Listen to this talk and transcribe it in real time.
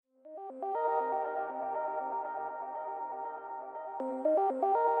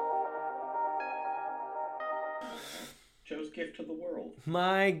Joe's gift to the world.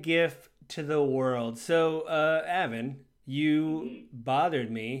 My gift to the world. So, Avin, you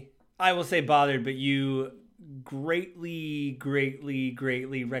bothered me. I will say bothered, but you greatly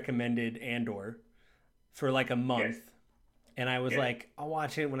recommended Andor for like a month. Yes. And I was Yeah. like, I'll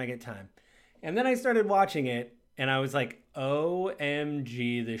watch it when I get time. And then I started watching it, and I was like,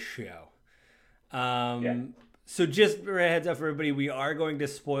 OMG, this show. Yeah. So just for a heads up for everybody, we are going to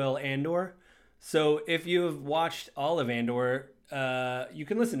spoil Andor. So if you have watched all of Andor, you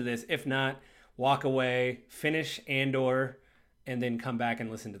can listen to this. If not, walk away, finish Andor, and then come back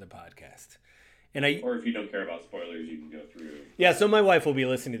and listen to the podcast. And Or if you don't care about spoilers, you can go through. yeah, so my wife will be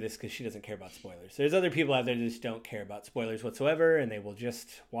listening to this because she doesn't care about spoilers. There's other people out there that just don't care about spoilers whatsoever, and they will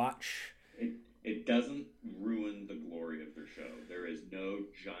just watch. It doesn't ruin the glory of their show. There is no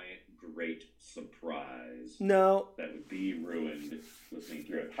giant, great surprise No. that would be ruined listening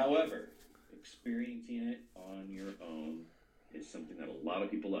through it. However, experiencing it on your own is something that a lot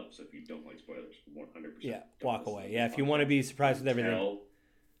of people love. So if you don't like spoilers, 100%. Yeah, don't walk listen away. to Yeah, this if you want to podcast be surprised with everything. until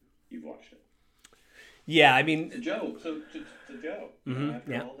you've watched it. Yeah, I mean, To Joe. So to Joe.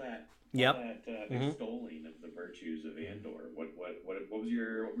 After yeah. all that. Yep. All that extolling of the virtues of Andor. What were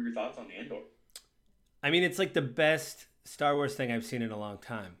your thoughts on Andor? I mean, it's like the best Star Wars thing I've seen in a long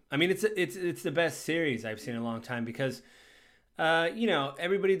time. I mean, it's the best series I've seen in a long time because,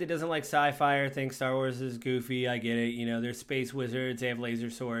 everybody that doesn't like sci-fi or thinks Star Wars is goofy, I get it. You know, they're space wizards, they have laser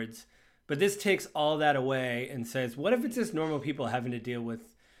swords, but this takes all that away and says, what if it's just normal people having to deal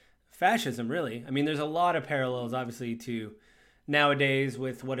with fascism? Really? I mean, there's a lot of parallels, obviously, to nowadays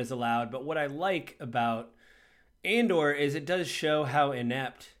with what is allowed. But what I like about Andor is it does show how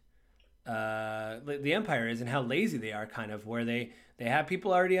inept the Empire is and how lazy they are, kind of, where they have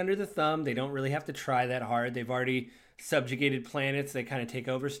people already under the thumb. They don't really have to try that hard. They've already subjugated planets. They kind of take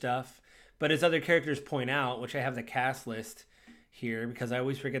over stuff. But as other characters point out, which I have the cast list here because I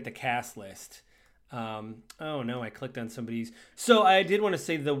always forget the cast list. Oh no, I clicked on somebody's. So I did want to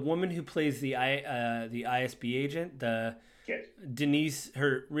say the woman who plays the ISB agent, Yes. Denise,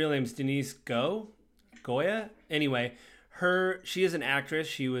 her real name's Denise Goya. Anyway, she is an actress.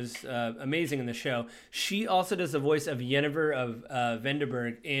 She was amazing in the show. She also does the voice of Yennefer of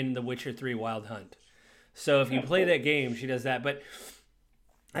Venderberg in The Witcher 3 Wild Hunt. So if you play that game, she does that. But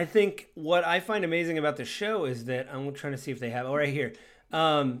I think what I find amazing about the show is that I'm trying to see if they have. Oh, right here.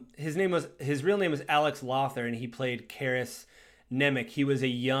 His real name was Alex Lothar, and he played Karis Nemec. He was a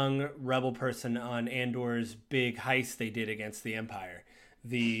young rebel person on Andor's big heist they did against the Empire,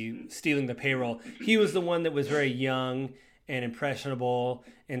 the stealing the payroll. He was the one that was very young and impressionable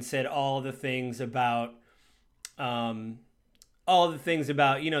and said all the things about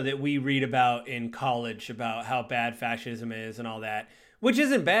that we read about in college about how bad fascism is and all that, which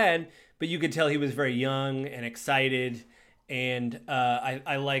isn't bad, but you could tell he was very young and excited. And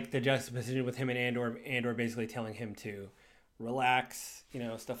I like the juxtaposition with him and Andor basically telling him to relax,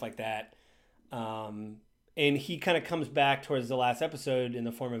 stuff like that. And he kind of comes back towards the last episode in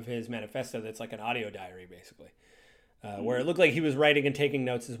the form of his manifesto that's like an audio diary, basically, where it looked like he was writing and taking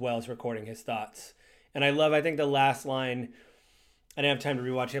notes as well as recording his thoughts. And I think the last line, I didn't have time to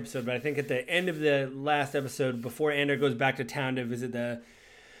rewatch the episode, but I think at the end of the last episode, before Andor goes back to town to visit the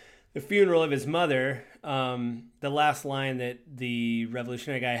funeral of his mother, the last line that the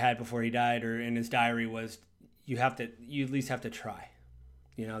revolutionary guy had before he died or in his diary was, you at least have to try.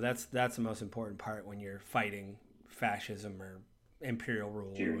 That's the most important part when you're fighting fascism or imperial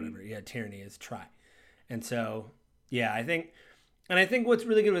rule or whatever. Yeah, tyranny is try. And so, yeah, I think what's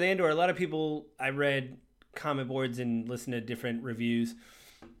really good with Andor, a lot of people, I read comment boards and listened to different reviews.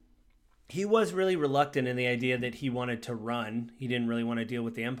 He was really reluctant in the idea that he wanted to run. He didn't really want to deal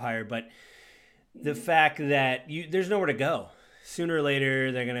with the Empire, but the fact that there's nowhere to go. Sooner or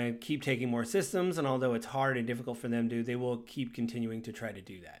later, they're going to keep taking more systems, and although it's hard and difficult for them to, they will keep continuing to try to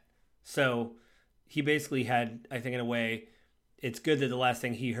do that. So he basically had, I think in a way, it's good that the last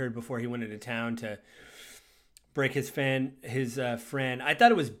thing he heard before he went into town to break his friend, I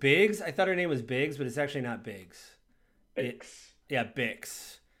thought it was Biggs. I thought her name was Biggs, but it's actually not Biggs. Bix.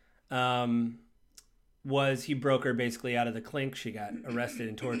 Bix. Was he broke her basically out of the clink. She got arrested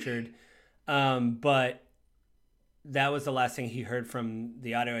and tortured. But that was the last thing he heard from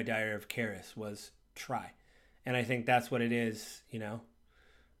the audio diary of Karis was try. And I think that's what it is,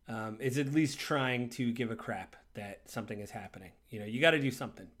 is at least trying to give a crap that something is happening. You got to do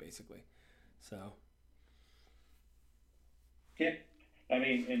something basically. So. Yeah. I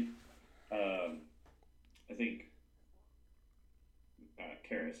mean, and I think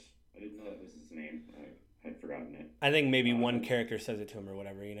Karis, I didn't know that was his name. had forgotten it. I think maybe one character says it to him or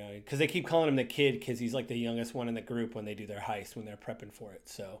whatever, you know, because they keep calling him the kid because he's like the youngest one in the group when they do their heist, when they're prepping for it.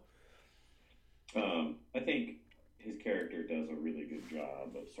 So, I think his character does a really good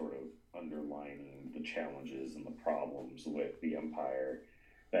job of sort of underlining the challenges and the problems with the Empire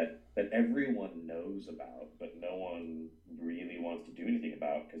that everyone knows about, but no one really wants to do anything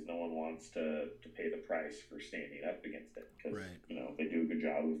about because no one wants to pay the price for standing up against it. Because they do a good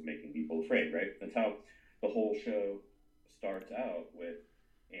job of making people afraid, right? That's how the whole show starts out, with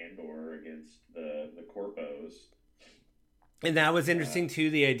Andor against the Corpos. And that was interesting too.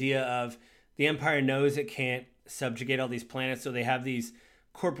 The idea of the Empire knows it can't subjugate all these planets, so they have these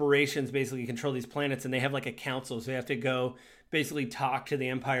corporations basically control these planets, and they have like a council, so they have to go basically talk to the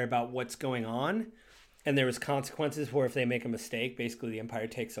Empire about what's going on, and there was consequences for if they make a mistake. Basically the Empire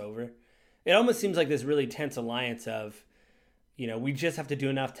takes over. It almost seems like this really tense alliance of, we just have to do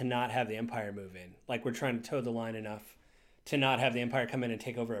enough to not have the Empire move in, like we're trying to toe the line enough to not have the Empire come in and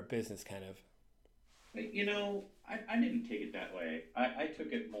take over our business, kind of. I didn't take it that way. I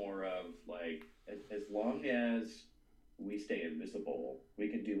took it more of like, as long as we stay invisible, we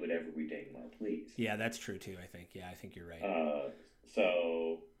can do whatever we dang well please. Yeah, that's true too, I think. Yeah, I think you're right.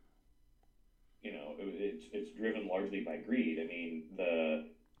 So, it's driven largely by greed. I mean, the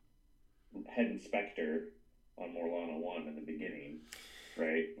head inspector on Morlana 1 in the beginning,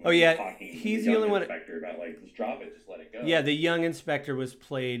 right? He's the only one. Inspector about like, just drop it, just let it go. Yeah, the young inspector was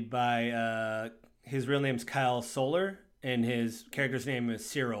played by his real name's Kyle Soller, and his character's name is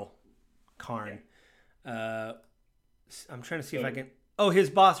Cyril Karn. Yeah. I'm trying to see if I can. Oh, his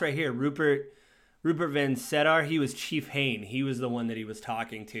boss right here, Rupert Van Sedar. He was Chief Hayne. He was the one that he was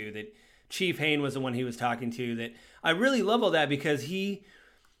talking to. That Chief Hayne was the one he was talking to. That I really love all that because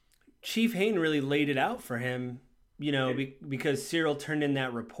Chief Hayne really laid it out for him. Because Cyril turned in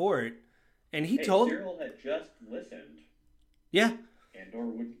that report, and Cyril had just listened. Yeah. Andor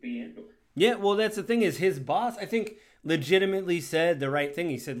wouldn't be Andor. Yeah. Well, that's the thing is his boss, I think, legitimately said the right thing.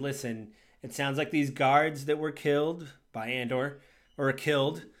 He said, "Listen, it sounds like these guards that were killed by Andor were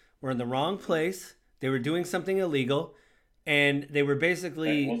in the wrong place. They were doing something illegal, and they were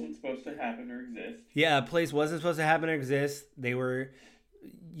basically... That wasn't supposed to happen or exist. Yeah, a place wasn't supposed to happen or exist. They were,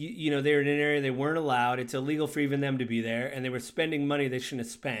 they were in an area they weren't allowed. It's illegal for even them to be there, and they were spending money they shouldn't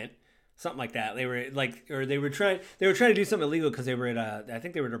have spent. Something like that. They were trying to do something illegal because they were at I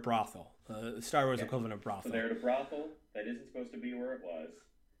think they were at a brothel, Star Wars equivalent of brothel. So they're at a brothel that isn't supposed to be where it was,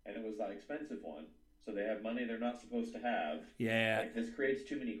 and it was that expensive one. So they have money they're not supposed to have. Yeah. Like, this creates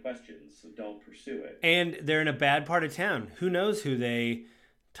too many questions, so don't pursue it. And they're in a bad part of town. Who knows who they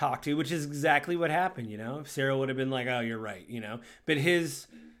talk to, which is exactly what happened, If Cyril would have been like, oh, you're right, But his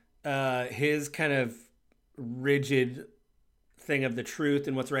kind of rigid thing of the truth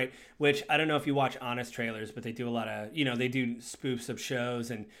and what's right, which I don't know if you watch Honest trailers, but they do a lot of, they do spoofs of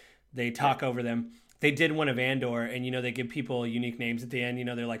shows and they talk over them. They did one of Andor, and they give people unique names at the end.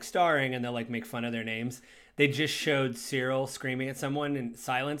 They're like starring, and they'll like make fun of their names. They just showed Cyril screaming at someone in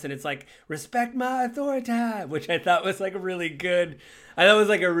silence, and it's like, "Respect my authority," which I thought was like a really good. I thought it was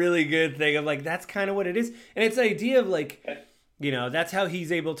like a really good thing of like that's kind of what it is, and it's the idea of like, that's how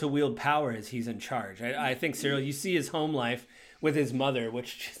he's able to wield power as he's in charge. I think Cyril, you see his home life with his mother,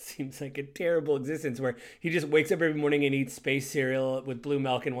 which just seems like a terrible existence, where he just wakes up every morning and eats space cereal with blue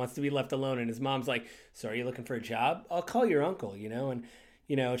milk and wants to be left alone. And his mom's like, "So are you looking for a job? I'll call your uncle," and,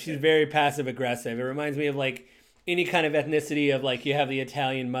 she's very passive aggressive. It reminds me of like any kind of ethnicity of like, you have the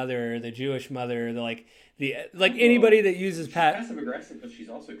Italian mother or the Jewish mother, or anybody that uses passive aggressive, but she's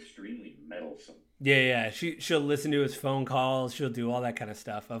also extremely meddlesome. Yeah. She'll listen to his phone calls. She'll do all that kind of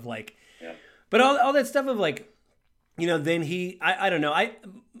stuff of like, yeah. But all that stuff of like, then I don't know.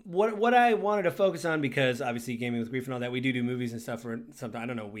 What I wanted to focus on, because obviously Gaming with Grief and all that, we do movies and stuff, or something. I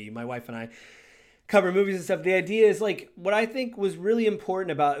don't know, my wife and I cover movies and stuff. The idea is like, what I think was really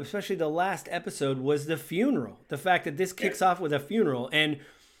important about, especially the last episode, was the funeral. The fact that this kicks off with a funeral, and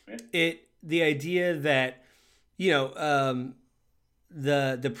the idea that, the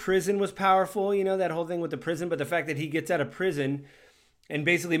prison was powerful, that whole thing with the prison, but the fact that he gets out of prison and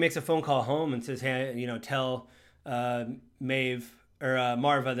basically makes a phone call home and says, "Hey, tell Maeve or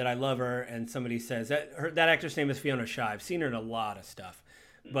Marva that I love her," and somebody says that actress name is Fiona Shaw. I've seen her in a lot of stuff,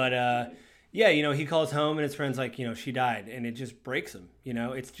 but he calls home and his friend's like, she died, and it just breaks him.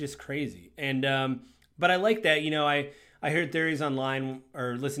 It's just crazy. And but I like that. I heard theories online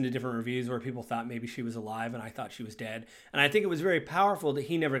or listened to different reviews where people thought maybe she was alive, and I thought she was dead. And I think it was very powerful that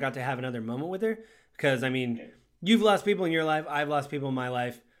he never got to have another moment with her, because you've lost people in your life, I've lost people in my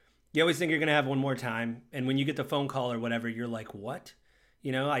life. You always think you're going to have one more time. And when you get the phone call or whatever, you're like, what?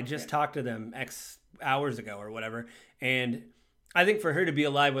 You know, I just Yeah. talked to them X hours ago or whatever. And I think for her to be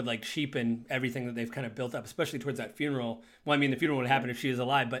alive would like cheapen everything that they've kind of built up, especially towards that funeral. Well, I mean, the funeral would happen if she is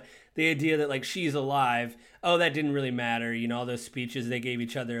alive, but the idea that like she's alive, oh, that didn't really matter. You know, all those speeches they gave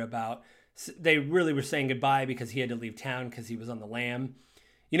each other about, they really were saying goodbye because he had to leave town because he was on the lam.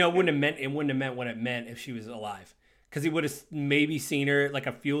 You know, it wouldn't have meant what it meant if she was alive, because he would have maybe seen her at like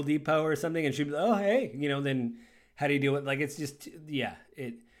a fuel depot or something, and she'd be like, oh hey, you know, then how do you do it? Like it's just yeah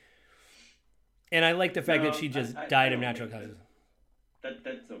it. And I like the fact that No, she just I died of don't natural think causes.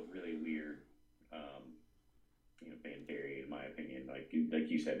 that's a really weird, fan theory in my opinion. Like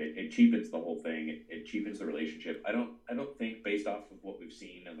you said, it cheapens the whole thing. It cheapens the relationship. I don't think, based off of what we've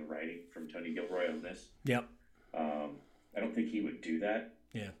seen in the writing from Tony Gilroy on this, Yep. I don't think he would do that.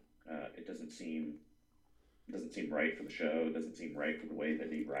 Yeah. It doesn't seem right for the show. It doesn't seem right for the way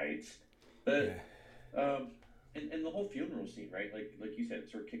that he writes. But and the whole funeral scene, right? Like you said,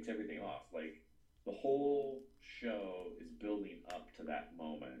 it sort of kicks everything off. Like the whole show is building up to that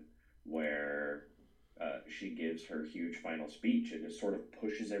moment where she gives her huge final speech. It just sort of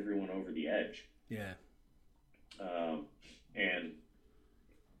pushes everyone over the edge. Yeah. And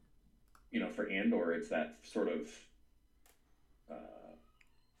for Andor, it's that sort of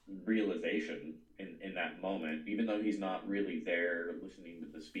realization in that moment. Even though he's not really there listening to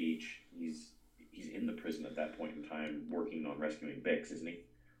the speech, he's in the prison at that point in time, working on rescuing Bix, isn't he?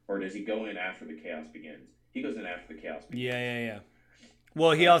 Or does he go in after the chaos begins? He goes in after the chaos begins. Yeah.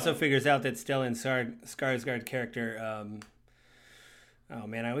 Well, he also figures out that Stellan Skarsgård character. Oh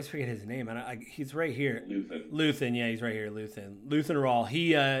man, I always forget his name. He's right here. Luthen. Yeah, he's right here. Luthen Rawl.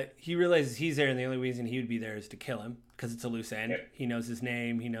 He realizes he's there, and the only reason he would be there is to kill him because it's a loose end. Yep. He knows his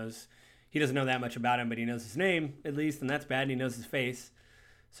name. He doesn't know that much about him, but he knows his name at least, and that's bad. And he knows his face,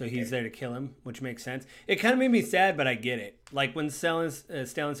 so he's there to kill him, which makes sense. It kind of made me sad, but I get it. Like when Stellan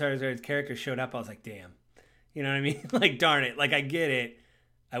Skarsgård's character showed up, I was like, damn. You know what I mean? Like, darn it. Like, I get it.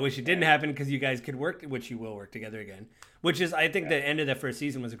 I wish it didn't happen because you guys could work, which you will work together again. Which is, I think the end of the first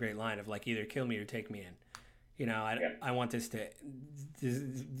season was a great line of like, either kill me or take me in. You know, I want this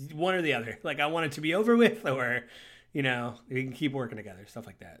one or the other. Like, I want it to be over with, or, you know, we can keep working together, stuff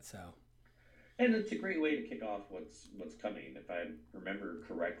like that. So. And it's a great way to kick off what's coming. If I remember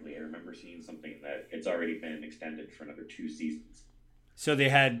correctly, I remember seeing something that it's already been extended for another 2 seasons. So they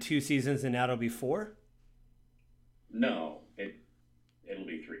had 2 seasons and now it'll be 4? No, it'll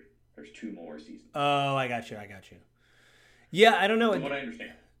be 3. There's 2 more seasons. Oh, I got you. Yeah, I don't know. From what I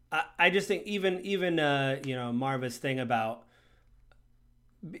understand. I just think even Marva's thing about,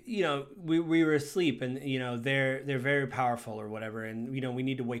 you know, we were asleep and, you know, they're very powerful or whatever, and, you know, we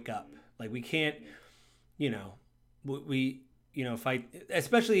need to wake up. Like, we can't, you know, we fight,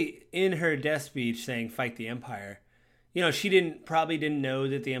 especially in her death speech saying fight the Empire. You know, she probably didn't know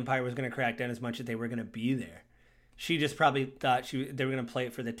that the Empire was going to crack down as much as they were going to be there. She just probably thought they were going to play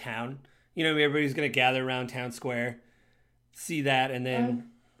it for the town. You know, everybody's going to gather around town square, see that, and then...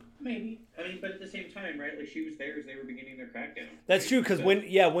 Maybe. I mean, but at the same time, right? Like, she was there as they were beginning their crackdown. That's true, because when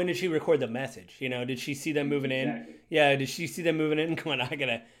did she record the message? You know, did she see them moving in? Exactly. Yeah, did she see them moving in and going,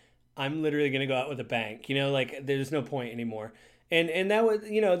 I'm literally going to go out with a bang. You know, like, there's no point anymore. And that was,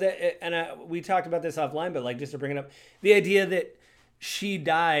 you know, we talked about this offline, but, like, just to bring it up, the idea that she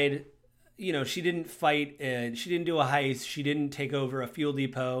died... You know, she didn't fight. She didn't do a heist. She didn't take over a fuel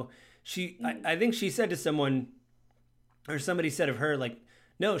depot. I think she said to someone, or somebody said of her, like,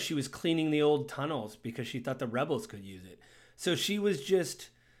 no, she was cleaning the old tunnels because she thought the rebels could use it. So she was just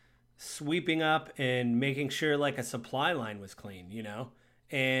sweeping up and making sure like a supply line was clean, you know,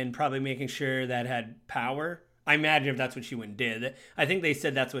 and probably making sure that had power. I imagine if that's what she went and did. I think they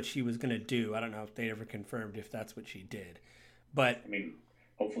said that's what she was going to do. I don't know if they ever confirmed if that's what she did, but I mean,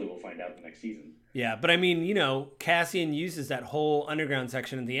 hopefully we'll find out the next season. Yeah, but I mean, you know, Cassian uses that whole underground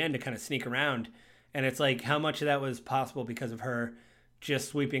section at the end to kind of sneak around. And it's like, how much of that was possible because of her just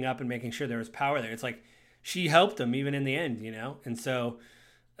sweeping up and making sure there was power there? It's like, she helped him even in the end, you know? And so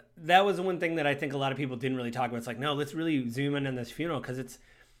that was the one thing that I think a lot of people didn't really talk about. It's like, no, let's really zoom in on this funeral. Because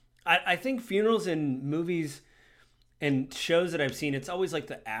I think funerals in movies and shows that I've seen, it's always like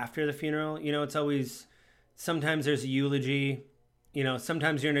the after the funeral. You know, it's always, sometimes there's a eulogy. You know,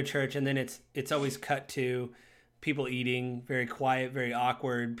 sometimes you're in a church and then it's always cut to people eating, very quiet, very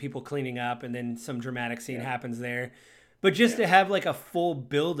awkward, people cleaning up, and then some dramatic scene happens there. But just to have like a full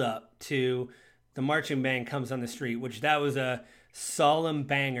build up to the marching band comes on the street, which that was a solemn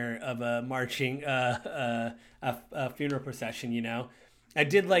banger of a marching a funeral procession, you know. I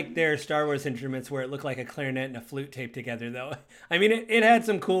did like their Star Wars instruments where it looked like a clarinet and a flute taped together, though. I mean, it had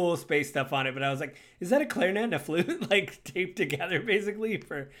some cool space stuff on it, but I was like, is that a clarinet and a flute, like, taped together, basically?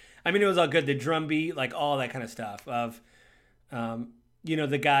 I mean, it was all good. The drum beat, like, all that kind of stuff of,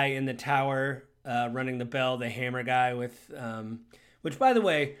 the guy in the tower running the bell, the hammer guy with, which, by the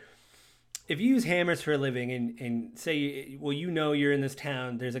way, if you use hammers for a living and say, you're in this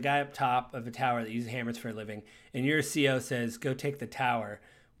town, there's a guy up top of a tower that uses hammers for a living, and your CO says, go take the tower,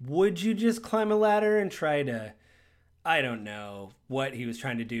 would you just climb a ladder and try to, I don't know what he was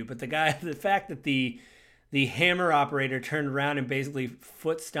trying to do, but the fact that the hammer operator turned around and basically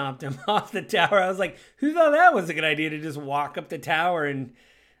foot stomped him off the tower, I was like, who thought that was a good idea to just walk up the tower? And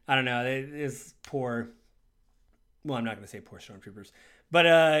I don't know, it's poor, well, I'm not going to say poor stormtroopers, but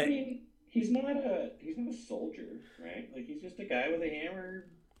I mean, he's not a soldier, right? Like, he's just a guy with a hammer.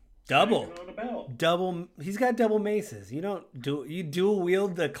 Double. He's got double maces. You dual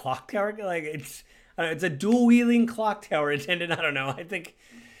wield the clock tower. Like, it's a dual wielding clock tower attendant. I don't know. I think.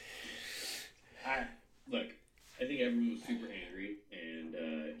 I think everyone was super angry, and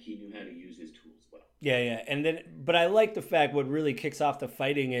he knew how to use his tools well. Yeah, but I like the fact what really kicks off the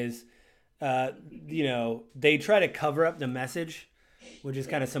fighting is, they try to cover up the message, which is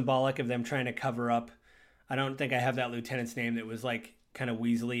kind of symbolic of them trying to cover up. I don't think I have that lieutenant's name that was like kind of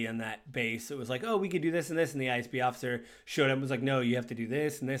Weasley in that base. It was like, oh, we could do this and this. And the ISB officer showed up and was like, no, you have to do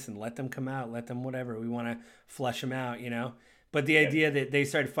this and this and let them come out. Let them whatever. We want to flush them out, But the idea that they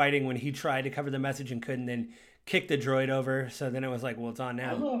started fighting when he tried to cover the message and couldn't, then kick the droid over. So then it was like, well, it's on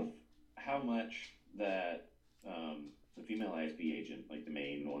now. I love how much that the female ISB agent, like the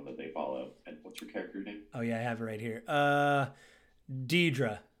main one that they follow, and what's her character name? Oh, yeah, I have it right here.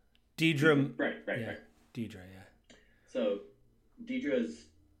 Deidre. Right. Deidre, yeah. So Deidre's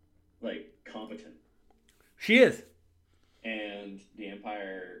like competent. She is. And the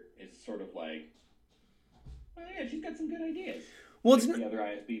Empire is sort of like, oh yeah, she's got some good ideas. Well, like the other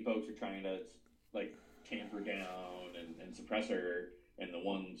ISB folks are trying to like tamp her down and suppress her, and the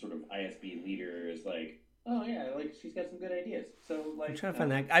one sort of ISB leader is like, oh yeah, like she's got some good ideas. So like, I'm trying to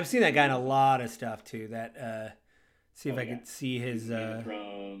find that. I've seen that guy in a lot of stuff too. That see if I could see his. Game of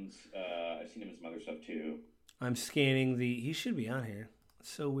Thrones. I've seen him in some other stuff too. I'm scanning he should be on here.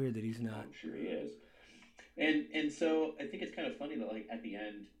 It's so weird that he's not. I'm sure he is. And so I think it's kind of funny that like at the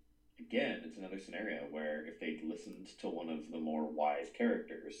end, again, it's another scenario where if they'd listened to one of the more wise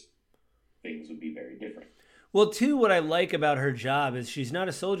characters, things would be very different. Well, too, what I like about her job is she's not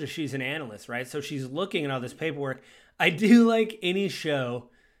a soldier, she's an analyst, right? So she's looking at all this paperwork. I do like any show,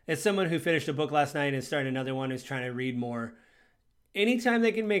 as someone who finished a book last night and started another one who's trying to read more, anytime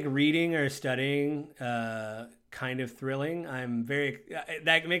they can make reading or studying kind of thrilling,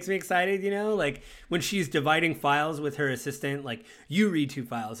 that makes me excited, like when she's dividing files with her assistant, like you read 2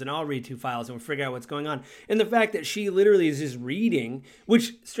 files and I'll read 2 files and we'll figure out what's going on. And the fact that she literally is just reading,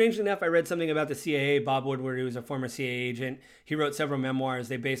 which strangely enough, I read something about the CIA, Bob Woodward, who was a former CIA agent. He wrote several memoirs.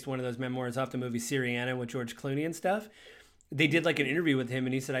 They based one of those memoirs off the movie Syriana with George Clooney and stuff. They did like an interview with him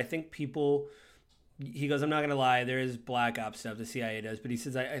and he said, I think he goes, I'm not going to lie, there is black ops stuff the CIA does, but he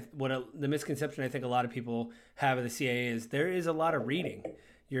says, the misconception I think a lot of people have of the CIA is there is a lot of reading.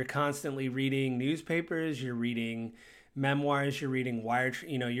 You're constantly reading newspapers, you're reading memoirs, you're reading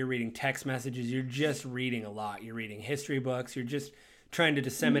you're reading text messages, you're just reading a lot. You're reading history books, you're just trying to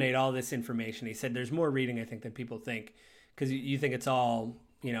disseminate all this information. He said there's more reading, I think, than people think, because you think it's all,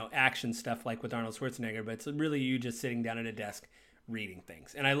 action stuff like with Arnold Schwarzenegger, but it's really you just sitting down at a desk reading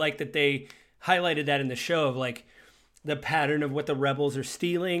things. And I like that they highlighted that in the show of like the pattern of what the rebels are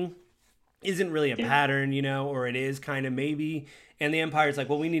stealing isn't really a pattern, or it is kind of maybe. And the Empire's like,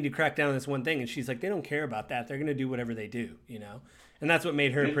 well, we need to crack down on this one thing. And she's like, they don't care about that. They're going to do whatever they do, And that's what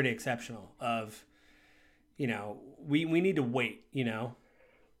made her pretty exceptional of, we need to wait,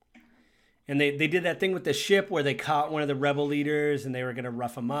 And they did that thing with the ship where they caught one of the rebel leaders and they were going to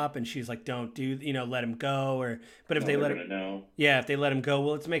rough him up. And she's like, don't let him go. But if they let him, if they let him go,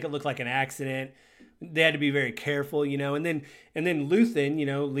 well, let's make it look like an accident. They had to be very careful, And then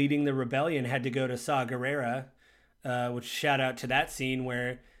Luthen, leading the rebellion, had to go to Saw Gerrera, which shout out to that scene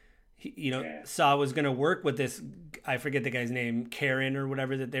where, Saw was going to work with this, I forget the guy's name, Karen or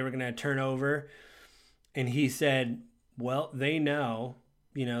whatever, that they were going to turn over. And he said, well, they know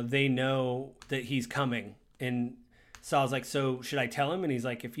that he's coming. And Saw's like, so should I tell him? And he's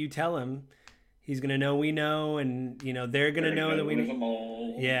like, if you tell him, he's going to know we know, and, they're going to know that we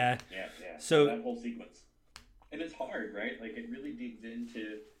know. Yeah. So that whole sequence. And it's hard, right? Like, it really digs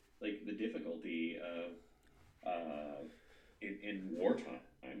into, like, the difficulty of, in wartime,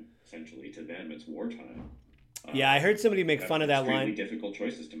 essentially, to them, it's wartime. Yeah, I heard somebody make Have fun of that extremely line. difficult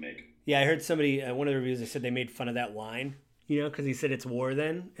choices to make. Yeah, I heard somebody, one of the reviews, they said they made fun of that line, because he said it's war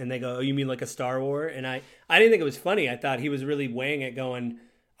then, and they go, "Oh, you mean like a Star War?" And I didn't think it was funny. I thought he was really weighing it, going,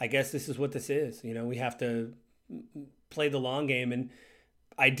 "I guess this is what this is. We have to play the long game." And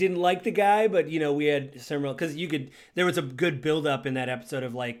I didn't like the guy, but we had several because there was a good build up in that episode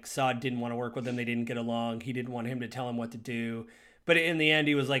of like Sod didn't want to work with him, they didn't get along, he didn't want him to tell him what to do, but in the end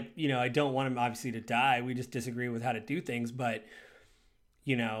he was like, I don't want him obviously to die. We just disagree with how to do things, but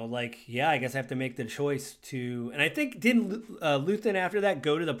like, yeah, I guess I have to make the choice to. And I think didn't Luthen after that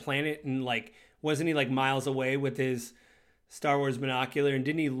go to the planet and like wasn't he like miles away with his Star Wars binocular and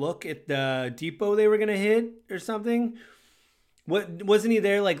didn't he look at the depot they were gonna hit or something? What wasn't he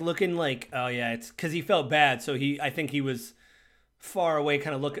there like looking like? Oh yeah, it's because he felt bad. So I think he was far away,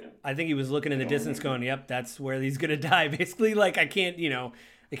 kind of looking. I think he was looking in the distance, going, "Yep, that's where he's gonna die." Basically, like I can't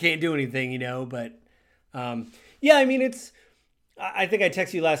do anything, But yeah, I mean, it's. I think I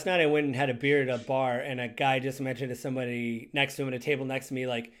texted you last night. I went and had a beer at a bar, and a guy just mentioned to somebody next to him at a table next to me,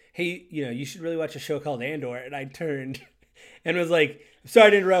 like, "Hey, you should really watch a show called Andor." And I turned and was like,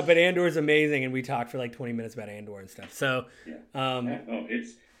 "Sorry to interrupt, but Andor is amazing." And we talked for like 20 minutes about Andor and stuff. So, Yeah. Oh,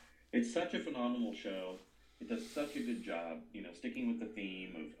 it's such a phenomenal show. It does such a good job, sticking with the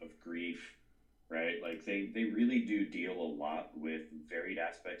theme of grief, right? Like they really do deal a lot with varied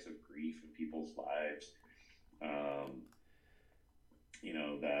aspects of grief in people's lives. Um,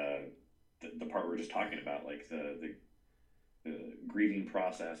 the part we're just talking about, like the grieving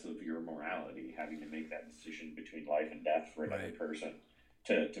process of your morality, having to make that decision between life and death for another right. person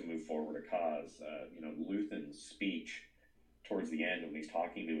to move forward a cause. Luthen's speech towards the end when he's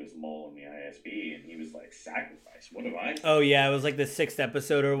talking to his mole in the ISB, and he was like, "Sacrifice? What have I?" Oh yeah, it was like the 6th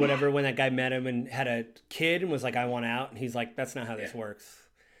episode or whatever when that guy met him and had a kid and was like, "I want out," and he's like, "That's not how this works."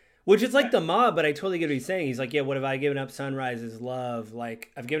 Which is like the mob, but I totally get what he's saying. He's like, "Yeah, what have I given up? Sunrises, love,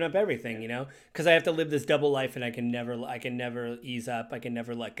 like I've given up everything, because I have to live this double life, and I can never ease up, I can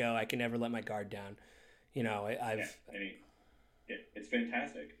never let go, I can never let my guard down, I've." Yeah, I mean, it's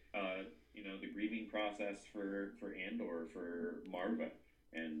fantastic. The grieving process for Andor, for Marva,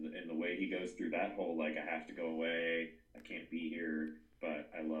 and the way he goes through that whole, like, I have to go away, I can't be here, but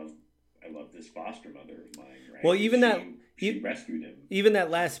I love this foster mother of mine, right? Well, even she rescued him. Even that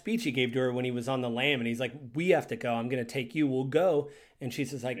last speech he gave to her when he was on the lam, and he's like, "We have to go. I'm going to take you. We'll go." And she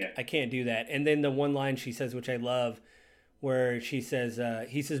says, "I can't do that." And then the one line she says, which I love, where she says,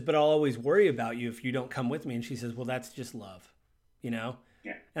 he says, "But I'll always worry about you if you don't come with me." And she says, "Well, that's just love, Yeah.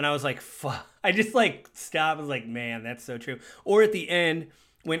 And I was like, "Fuck!" I just like stopped. I was like, "Man, that's so true." Or at the end,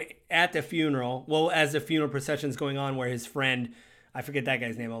 when at the funeral, as the funeral procession's going on, where his friend, I forget that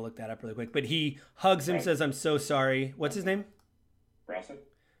guy's name. I'll look that up really quick. But he hugs him, says, "I'm so sorry." What's his name? Brassa?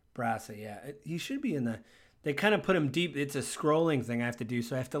 Brassa, yeah. He should be in the. They kind of put him deep. It's a scrolling thing I have to do,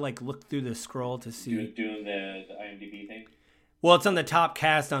 so I have to like look through the scroll to see. Doing the IMDb thing? Well, it's on the top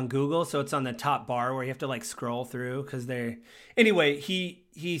cast on Google, so it's on the top bar where you have to like scroll through because they're. Anyway,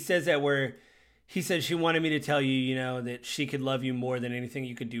 he says that where he said she wanted me to tell you, that she could love you more than anything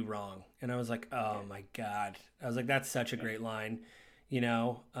you could do wrong. And I was like, oh my God. I was like, that's such a great line,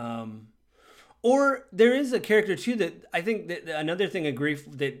 Or there is a character too that I think that another thing of grief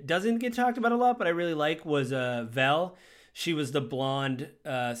that doesn't get talked about a lot, but I really like was Vel. She was the blonde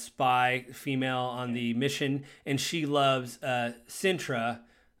spy female on the mission, and she loves Sintra.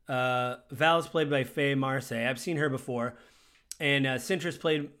 Val is played by Faye Marsay. I've seen her before. And Sintra's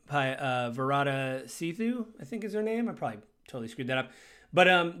played by Verada Sithu, I think is her name. I probably totally screwed that up.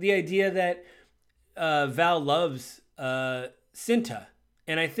 But the idea that Val loves Cinta.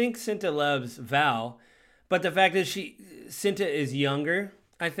 And I think Cinta loves Val. But the fact that Cinta is younger,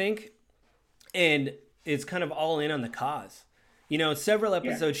 I think. And is kind of all in on the cause. Several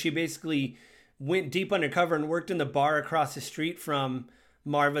episodes, she basically went deep undercover and worked in the bar across the street from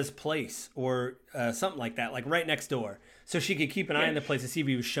Marva's place or something like that, like right next door. So she could keep an eye on the place to see if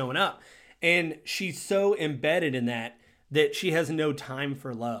he was showing up. And she's so embedded in that she has no time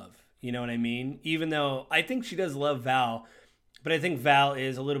for love. You know what I mean? Even though I think she does love Val, but I think Val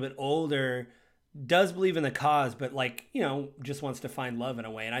is a little bit older, does believe in the cause, but just wants to find love in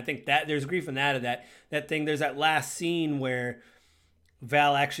a way. And I think that there's grief in that thing. There's that last scene where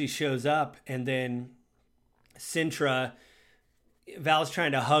Val actually shows up and then Val's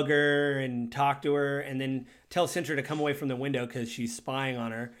trying to hug her and talk to her and then tell Cintra to come away from the window because she's spying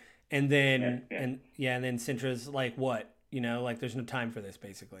on her. And then, and then Cintra's like, what? There's no time for this,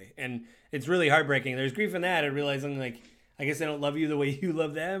 basically. And it's really heartbreaking. There's grief in that and realizing, like, I guess they don't love you the way you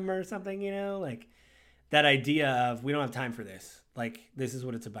love them or something, like that idea of we don't have time for this. Like, this is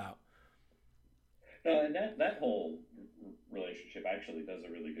what it's about. No, and that whole relationship actually does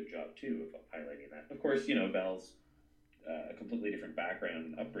a really good job too of highlighting that. Of course, Val's a completely different background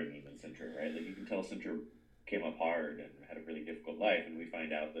and upbringing than Cintra, right? Like you can tell Cintra came up hard and had a really difficult life, and we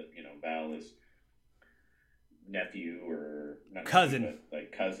find out that Val is nephew or not Cousin. nephew, but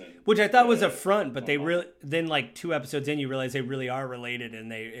like cousin, which I thought was a front, but they Mama. really then like 2 episodes in, you realize they really are related,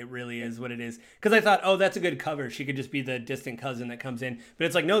 and it really is what it is. Because I thought, oh, that's a good cover. She could just be the distant cousin that comes in, but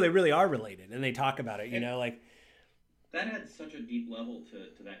it's like no, they really are related, and they talk about it. Like that adds such a deep level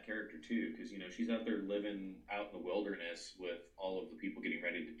to that character too, because she's out there living out in the wilderness with all of the people getting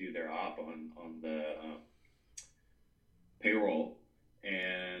ready to do their op on the payroll,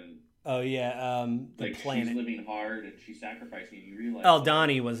 and oh yeah, the like planet. She's living hard and she's sacrificing. And you realize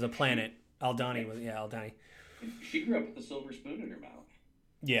Aldhani was the planet. Aldhani was Aldhani. She grew up with a silver spoon in her mouth.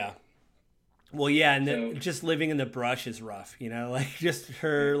 Yeah. Well, yeah, and just living in the brush is rough. Like just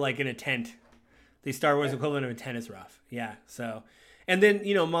her like in a tent. The Star Wars equivalent of a tent is rough. Yeah. So, and then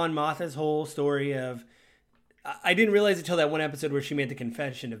Mon Mothma's whole story of, I didn't realize until that one episode where she made the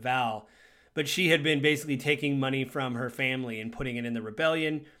confession to Val, but she had been basically taking money from her family and putting it in the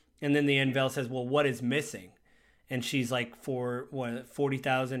rebellion. And then the end, Val says, well, what is missing? And she's like, for what,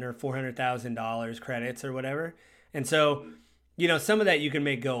 $40,000 or $400,000 credits or whatever. And so, some of that you can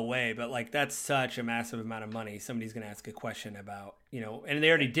make go away, but like that's such a massive amount of money. Somebody's going to ask a question about, and they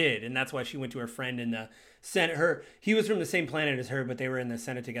already did. And that's why she went to her friend in the Senate. He was from the same planet as her, but they were in the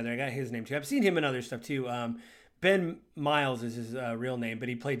Senate together. I got his name too. I've seen him in other stuff too. Ben Miles is his real name, but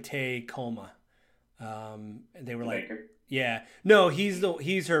he played Tay Colma. They were like, yeah, no,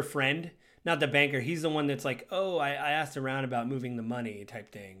 he's her friend, not the banker. He's the one that's like, oh, I asked around about moving the money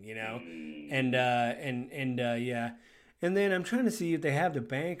type thing, and yeah. And then I'm trying to see if they have the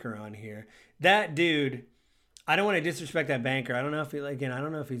banker on here. That dude, I don't want to disrespect that banker. I don't know if I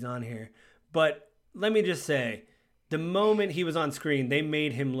don't know if he's on here, but let me just say, the moment he was on screen, they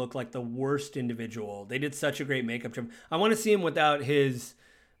made him look like the worst individual. They did such a great makeup job. I want to see him without his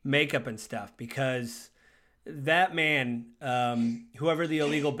makeup and stuff, because that man, whoever the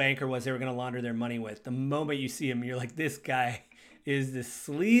illegal banker was they were going to launder their money with, the moment you see him, you're like, this guy is the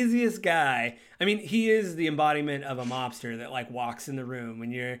sleaziest guy. I mean, he is the embodiment of a mobster that like walks in the room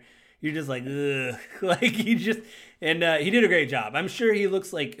and you're just like, ugh. Like he just, and he did a great job. I'm sure he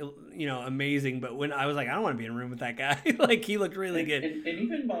looks like, amazing, but when I was like, I don't want to be in a room with that guy. Like he looked really good. And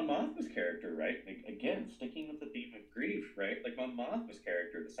even Mon Mothma's character, right? Like, again, sticking with the theme of grief, right? Like Mon Mothma's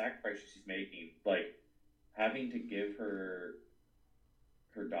character, the sacrifices she's making, like having to give her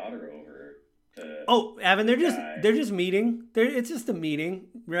daughter over to. Oh, Evan, they're just meeting. It's just a meeting,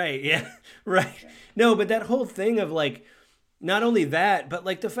 right? Yeah, right. Yeah. No, but that whole thing of like, not only that, but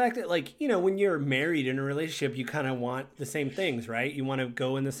like the fact that like when you're married in a relationship, you kind of want the same things, right? You want to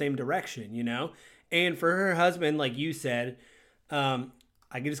go in the same direction, And for her husband, like you said, I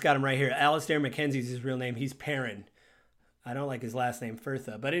just got him right here. Alistair Mackenzie's his real name. He's Perrin. I don't like his last name,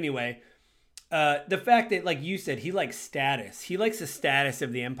 Firtha, but anyway. The fact that, like you said, he likes status. He likes the status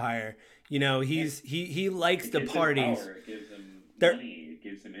of the Empire. He likes the parties. Power. It gives him money. It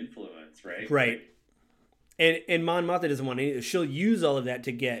gives him influence, right? Right. And Mon Mothma doesn't want any. She'll use all of that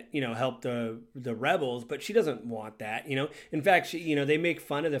to get help the rebels, but she doesn't want that. In fact, she they make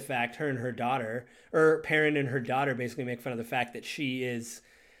fun of the fact, her and her daughter, or Perrin and her daughter, basically make fun of the fact that she is,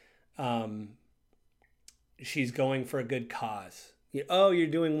 she's going for a good cause. You're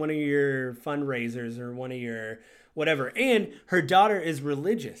doing one of your fundraisers or one of your whatever. And her daughter is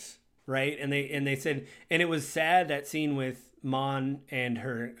religious, right? And they said, and it was sad, that scene with Mon and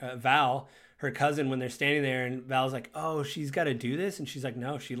her Val, her cousin, when they're standing there and Val's like, oh, she's got to do this. And she's like,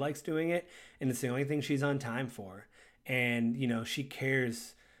 no, she likes doing it. And it's the only thing she's on time for. And, she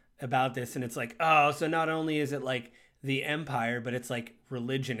cares about this. And it's like, oh, so not only is it like the Empire, but it's like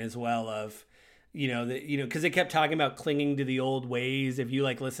religion as well of, because they kept talking about clinging to the old ways. If you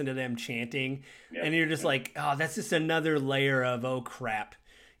like listen to them chanting, and you're just like, oh, that's just another layer of, oh crap,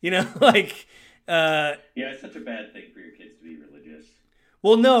 like, yeah, it's such a bad thing for your kids to be religious.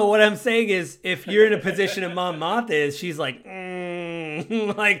 Well, no, what I'm saying is, if you're in a position of Mon Mothma is, she's like,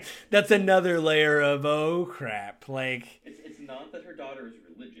 like that's another layer of, oh crap, like. It's not that her daughter is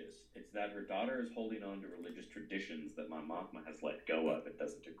religious. It's that her daughter is holding on to religious traditions that Mon Mothma has let go of and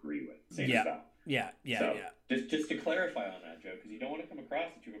doesn't agree with. Same as Val. Yeah. Just to clarify on that, Joe, because you don't want to come across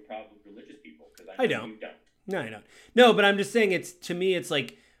that you have a problem with religious people. Because I don't. You don't. No, I don't. No, but I'm just saying, to me, it's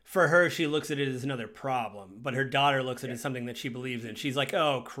like, for her, she looks at it as another problem, but her daughter looks at it as something that she believes in. She's like,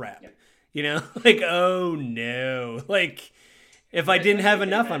 oh crap, like, oh no, like if I didn't have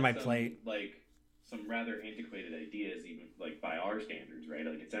enough on my plate, like some rather antiquated ideas, even like by our standards, right?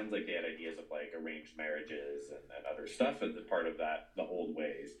 Like it sounds like they had ideas of like arranged marriages and other stuff as a part of that, the old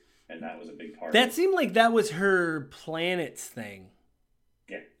ways, and that was a big part. That seemed like that was her planet's thing.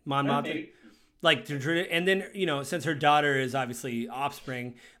 Yeah, Mon Mothma. maybe. Like, and then since her daughter is obviously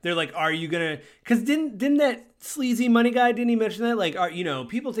offspring, they're like, "Are you gonna?" Because didn't that sleazy money guy, didn't he mention that? Like,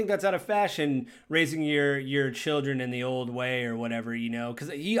 people think that's out of fashion, raising your children in the old way or whatever,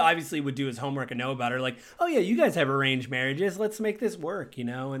 Because he obviously would do his homework and know about her. Like, oh yeah, you guys have arranged marriages. Let's make this work,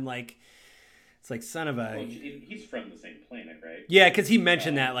 And like, it's like son of a. Well, he's from the same planet, right? Yeah, because he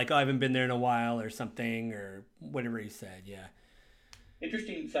mentioned that, like, oh, I haven't been there in a while or something or whatever he said. Yeah.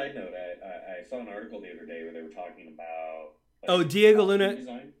 Interesting side note, I saw an article the other day where they were talking about... Like, Diego Luna...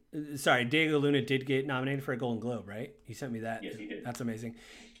 Design. Sorry, Diego Luna did get nominated for a Golden Globe, right? He sent me that. Yes, he did. That's amazing.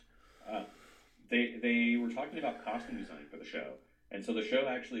 They were talking about costume design for the show. And so the show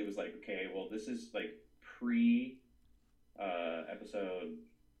actually was like, okay, well, this is like episode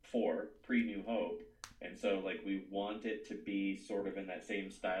 4, pre-New Hope. And so like we want it to be sort of in that same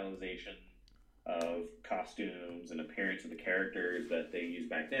stylization of costumes and appearance of the characters that they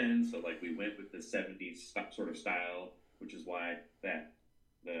used back then. So like we went with the 70s sort of style, which is why that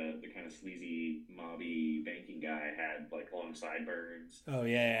the kind of sleazy mobby banking guy had like long sideburns. Oh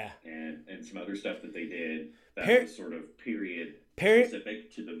yeah. And some other stuff that they did that was sort of period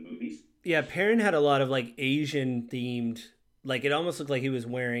specific to the movies. Yeah, Perrin had a lot of like Asian themed. Like it almost looked like he was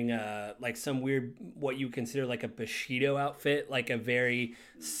wearing like some weird, what you consider like a Bushido outfit, like a very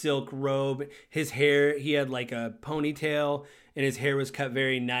silk robe. His hair, he had like a ponytail and his hair was cut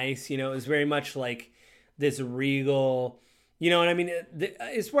very nice. It was very much like this regal, you know what I mean?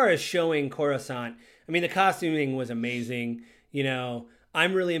 As far as showing Coruscant, I mean, the costuming was amazing.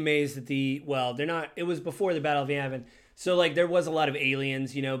 I'm really amazed at it was before the Battle of Yavin. So like there was a lot of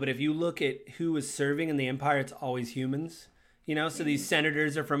aliens, but if you look at who was serving in the Empire, it's always humans. So these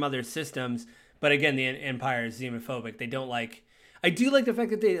senators are from other systems, but again, the Empire is xenophobic. They don't like. I do like the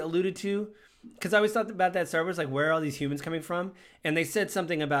fact that they alluded to, because I always thought about that Star Wars, like where are all these humans coming from? And they said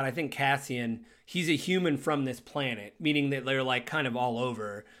something about, I think Cassian, he's a human from this planet, meaning that they're like kind of all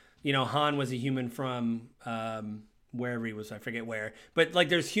over. Han was a human from wherever he was, I forget where, but like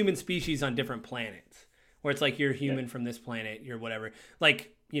there's human species on different planets, where it's like you're human from this planet, you're whatever.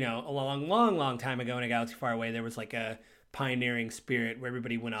 Like a long time ago in a galaxy far away, there was like a pioneering spirit where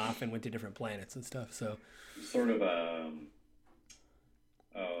everybody went off and went to different planets and stuff. So sort of I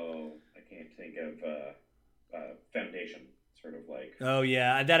can't think of Foundation, sort of like. Oh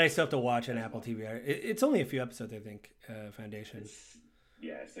yeah, that I still have to watch on Apple TV. It's only a few episodes, I think. Foundation. 6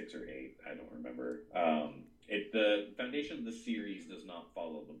 or 8. I don't remember. The Foundation, the series, does not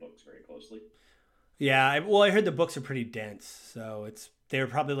follow the books very closely. Yeah, I heard the books are pretty dense, so they're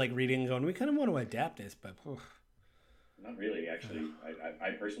probably like reading and going, we kind of want to adapt this, but. Not really, actually.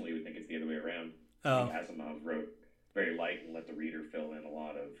 I personally would think it's the other way around. Oh. Asimov wrote very light and let the reader fill in a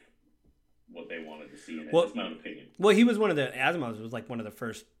lot of what they wanted to see in it. That's my own opinion. Well, he was Asimov was like one of the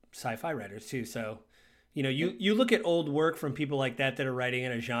first sci-fi writers too. So, you look at old work from people like that are writing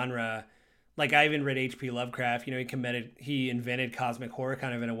in a genre. Like I even read H.P. Lovecraft. He invented cosmic horror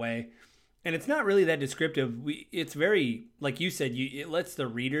kind of in a way, and it's not really that descriptive. It's very, like you said, it lets the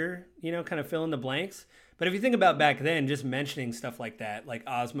reader, kind of fill in the blanks. But if you think about back then, just mentioning stuff like that, like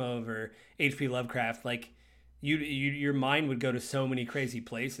Asimov or H.P. Lovecraft, like your mind would go to so many crazy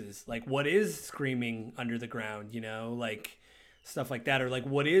places. Like what is screaming under the ground, like stuff like that, or like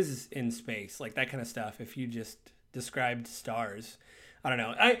what is in space, like that kind of stuff. If you just described stars, I don't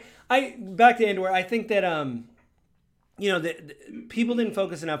know. I back to Andor. I think that the people didn't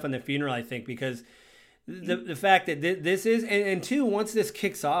focus enough on the funeral. I think because the fact that this is and two, once this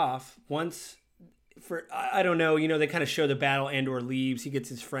kicks off, I don't know, they kind of show the battle. Andor leaves, he gets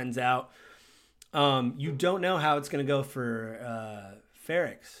his friends out. You don't know how it's going to go for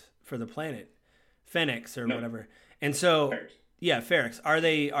Ferrix, for the planet, Fennec or whatever. And so, Ferrix. Yeah, Ferrix.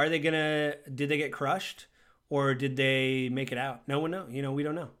 Did they get crushed or did they make it out? No one knows. We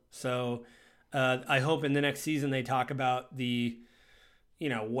don't know. So I hope in the next season they talk about the,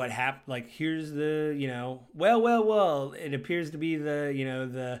 what happened. Like, here's the, well, it appears to be the,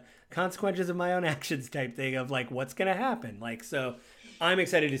 the consequences of my own actions type thing of like, what's going to happen? Like, so I'm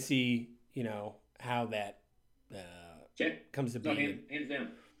excited to see, how that comes to be. Hands down.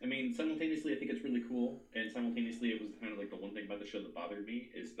 I mean, simultaneously, I think it's really cool. And simultaneously, it was kind of like the one thing about the show that bothered me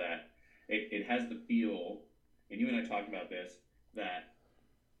is that it has the feel, and you and I talked about this, that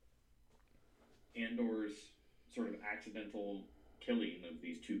Andor's sort of accidental killing of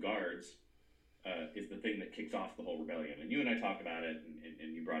these 2 guards is the thing that kicks off the whole rebellion. And you and I talk about it,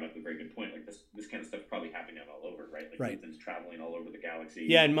 and you brought up a very good point. Like this kind of stuff probably happening all over, right? Like right. Luthen's traveling all over the galaxy.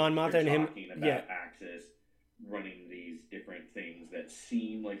 Yeah, and Mon Mothma and him talking about Axis, running these different things that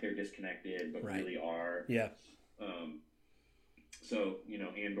seem like they're disconnected, but really are. Yeah. So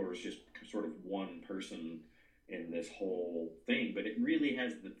Andor is just sort of one person in this whole thing, but it really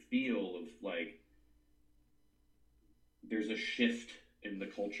has the feel of like there's a shift in the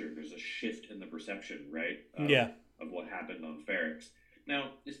culture. There's a shift in the perception, right? Of what happened on Ferrix.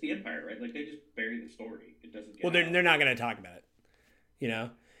 Now, it's the Empire, right? Like, they just bury the story. It doesn't get they're not going to talk about it,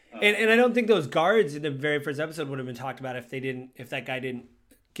 And I don't think those guards in the very first episode would have been talked about if that guy didn't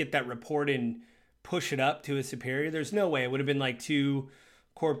get that report and push it up to his superior. There's no way. It would have been like 2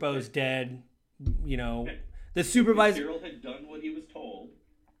 corpos dead, The supervisor... If Cyril had done what he was told...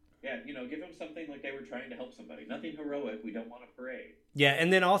 Yeah, give him something like they were trying to help somebody. Nothing heroic. We don't want a parade. Yeah,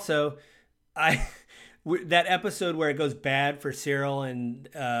 and then also, that episode where it goes bad for Cyril and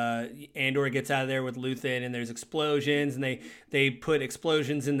Andor gets out of there with Luthen and there's explosions and they put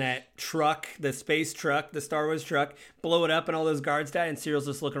explosions in that truck, the space truck, the Star Wars truck, blow it up and all those guards die and Cyril's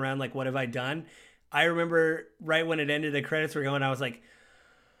just looking around like, what have I done? I remember right when it ended, the credits were going, I was like,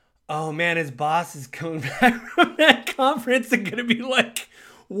 oh man, his boss is coming back from that conference and going to be like...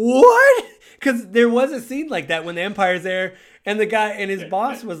 What? Because there was a scene like that when the Empire's there, and the guy and his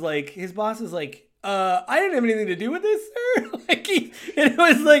boss was like, I didn't have anything to do with this, sir. And it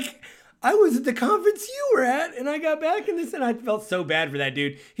was like, I was at the conference you were at, and I got back in this, and I felt so bad for that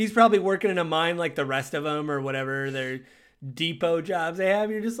dude. He's probably working in a mine like the rest of them or whatever their depot jobs they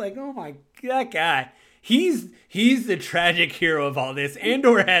have. You're just like, oh my, that guy. He's the tragic hero of all this.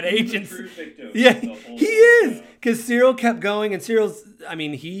 Andor had agents. Yeah, he is. Because Cyril kept going, and Cyril's,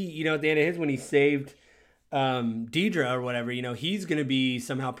 he, at the end of his, when he saved Deidre or whatever, he's going to be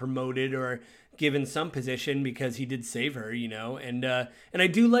somehow promoted or given some position because he did save her, and I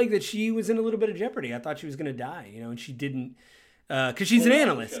do like that she was in a little bit of jeopardy. I thought she was going to die, and she didn't, because she's an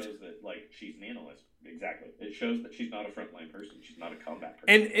analyst. It shows that, she's an analyst. Exactly. It shows that she's not a frontline person. She's not a combat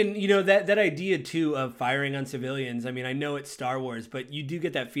person. And that idea too of firing on civilians. I mean, I know it's Star Wars, but you do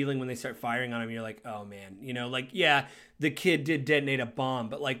get that feeling when they start firing on them. You're like, oh man, the kid did detonate a bomb,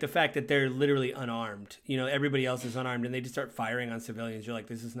 but like the fact that they're literally unarmed. Everybody else is unarmed, and they just start firing on civilians. You're like,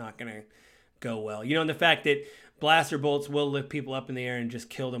 this is not gonna go well. And the fact that blaster bolts will lift people up in the air and just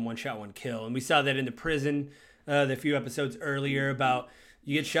kill them, one shot, one kill. And we saw that in the prison, the few episodes earlier about.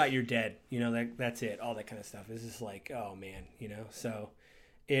 You get shot, you're dead. That's it. All that kind of stuff. It's just like, oh man, So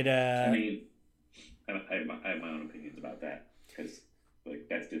it. I have my own opinions about that because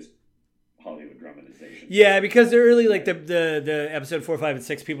that's just Hollywood dramatization. Yeah, because they're early, like the episode 4, 5, and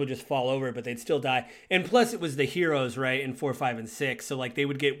 6, people just fall over, but they'd still die. And plus, it was the heroes, right, in 4, 5, and 6. So they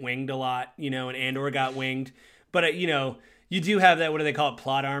would get winged a lot, and Andor got winged, but you do have that, what do they call it,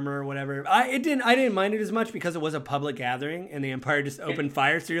 plot armor or whatever. I didn't mind it as much because it was a public gathering and the Empire just opened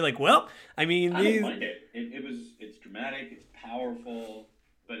fire. So you're like, well, I didn't mind it. It's dramatic, it's powerful,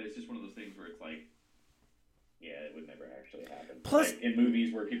 but it's just one of those things where it's like, yeah, it would never actually happen. Plus, in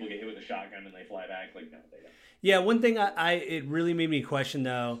movies where people get hit with a shotgun and they fly back, no, they don't. Yeah, one thing it really made me question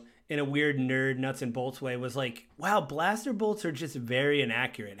though, in a weird nerd nuts and bolts way, was like, wow, blaster bolts are just very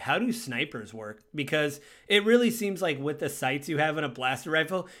inaccurate. How do snipers work? Because it really seems like with the sights you have in a blaster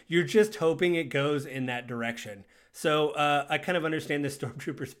rifle, you're just hoping it goes in that direction. So I kind of understand the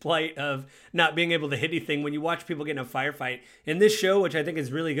stormtrooper's plight of not being able to hit anything when you watch people get in a firefight. In this show, which I think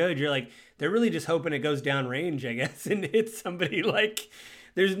is really good, you're like, they're really just hoping it goes down range, I guess, and hits somebody. Like,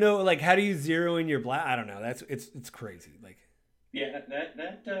 there's no, how do you zero in your blast? I don't know. It's crazy. Yeah,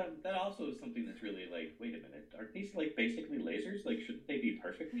 that also is something that's really wait a minute, aren't these basically lasers? Shouldn't they be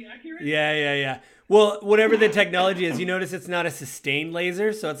perfectly accurate? Yeah. Well, whatever the technology is, you notice it's not a sustained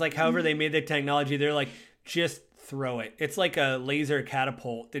laser, so it's however they made the technology, they're just throw it. It's like a laser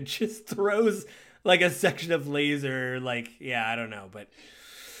catapult that just throws a section of laser. I don't know, but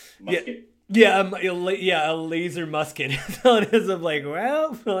musket. Yeah, a laser musket. That's all it is. I'm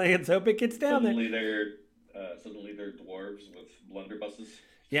let's hope it gets down there. Suddenly they're dwarves with blunderbusses.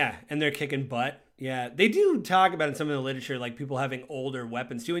 Yeah, and they're kicking butt. Yeah, they do talk about in some of the literature, people having older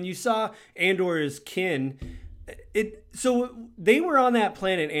weapons too. And you saw Andor's kin. So they were on that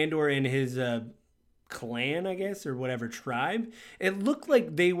planet, Andor and his clan, I guess, or whatever tribe. It looked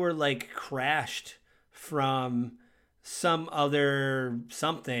like they were crashed from some other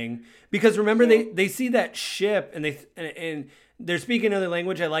something, because remember they see that ship and they're speaking another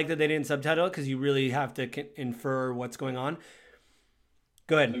language. I like that they didn't subtitle it because you really have to infer what's going on.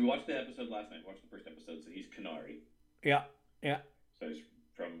 Go ahead. So we watched the episode last night. Watched the first episode. So he's Kenari. Yeah. So he's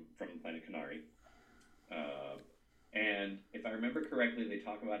from the planet Kenari. And if I remember correctly, they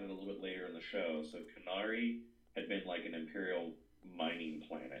talk about it a little bit later in the show. So Kenari had been like an imperial mining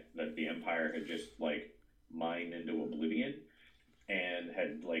planet that the Empire had just like mined into oblivion, and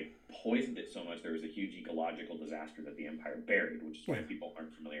had like poisoned it so much there was a huge ecological disaster that the Empire buried, which is why people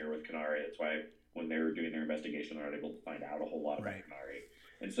aren't familiar with Kenari. That's why when they were doing their investigation, they're not able to find out a whole lot about Kenari.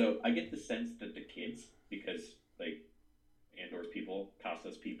 And so I get the sense that the kids, because like Andor's people,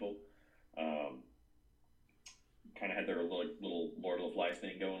 Casta's people, kind of had their little Lord of the Flies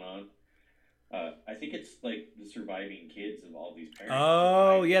thing going on. I think it's like the surviving kids of all these parents.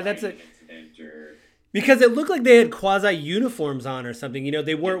 Oh, yeah, that's a incident or. Because it looked like they had quasi uniforms on or something. You know,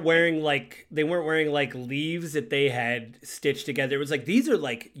 they weren't wearing like leaves that they had stitched together. It was like these are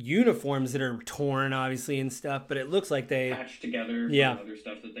like uniforms that are torn, obviously, and stuff. But it looks like they patched together. Yeah. From other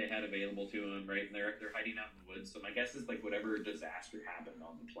stuff that they had available to them, right? And they're hiding out in the woods. So my guess is like whatever disaster happened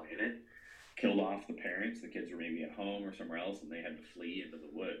on the planet killed off the parents. The kids were maybe at home or somewhere else, and they had to flee into the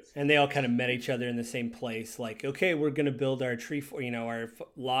woods. And they all kind of met each other in the same place. Like, okay, we're gonna build our tree fort, our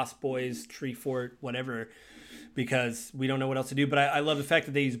Lost Boys tree fort, whatever, because we don't know what else to do. But I love the fact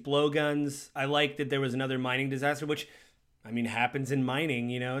that they use blowguns. I like that there was another mining disaster, which, I mean, happens in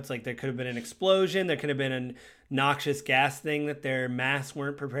mining. It's like there could have been an explosion. There could have been a noxious gas thing that their masks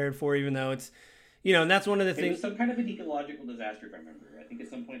weren't prepared for, even though it's, and that's one of the things. It was some kind of an ecological disaster, if I remember. I think at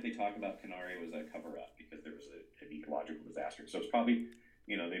some point they talk about Kenari was a cover-up because there was an ecological disaster. So it's probably,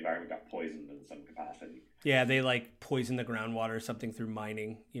 the environment got poisoned in some capacity. Yeah, they like poisoned the groundwater or something through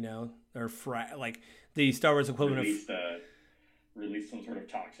mining, or like the Star Wars equivalent released some sort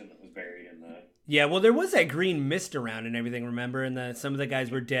of toxin that was buried in the. Yeah, well, there was that green mist around and everything, remember? And some of the guys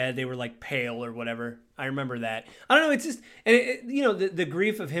were dead. They were like pale or whatever. I remember that. I don't know. It's just, and the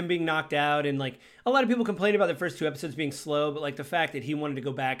grief of him being knocked out, and like a lot of people complain about the first 2 episodes being slow, but like the fact that he wanted to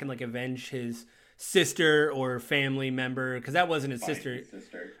go back and like avenge his sister or family member, because that wasn't his sister.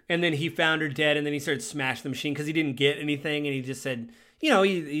 And then he found her dead, and then he started smashing the machine because he didn't get anything, and he just said,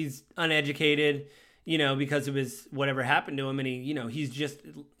 he's uneducated. Because of his whatever happened to him, and he's just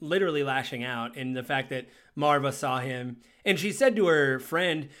literally lashing out. And the fact that Marva saw him, and she said to her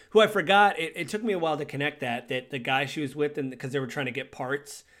friend, who I forgot, it took me a while to connect that the guy she was with, and because they were trying to get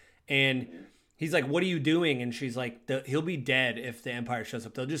parts, and he's like, "What are you doing?" And she's like, "He'll be dead if the Empire shows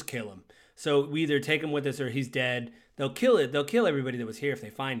up. They'll just kill him. So we either take him with us or he's dead. They'll kill everybody that was here if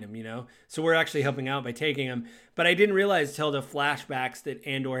they find him. So we're actually helping out by taking him." But I didn't realize till the flashbacks that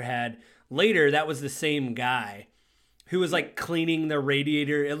Andor had. Later, that was the same guy who was like cleaning the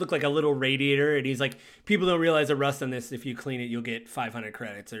radiator. It looked like a little radiator. And he's like, people don't realize the rust on this. If you clean it, you'll get 500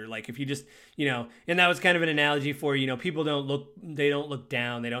 credits. Or like if you just, and that was kind of an analogy for, people don't look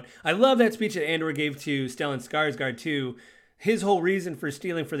down. I love that speech that Andor gave to Stellan Skarsgård too. His whole reason for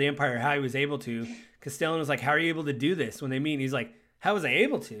stealing for the Empire, how he was able to, because Stellan was like, how are you able to do this? When they meet, he's like, how was I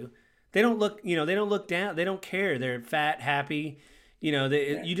able to? They don't look down. They don't care. They're fat, happy.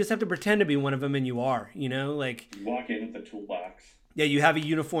 You just have to pretend to be one of them, and you are. Like you walk in with a toolbox. Yeah, you have a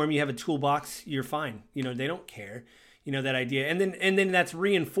uniform, you have a toolbox, you're fine. They don't care. That idea, and then that's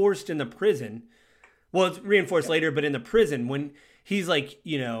reinforced in the prison. Well, it's reinforced later, but in the prison when he's like,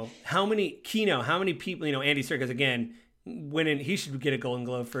 how many people? Andy Serkis again winning. He should get a Golden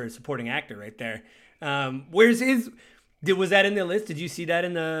Globe for supporting actor right there. Where's his? Was that in the list? Did you see that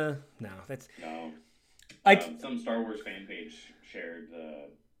in the? No, that's no. Some Star Wars fan page shared the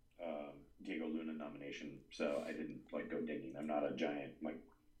Diego Luna nomination, so I didn't go digging. I'm not a giant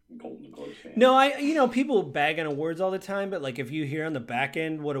Golden Globes fan. No, people bag on awards all the time, but if you hear on the back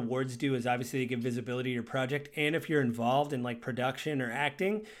end, what awards do is obviously they give visibility to your project, and if you're involved in production or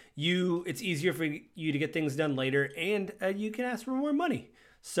acting, it's easier for you to get things done later, and you can ask for more money.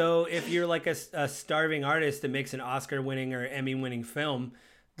 So if you're a starving artist that makes an Oscar-winning or Emmy-winning film,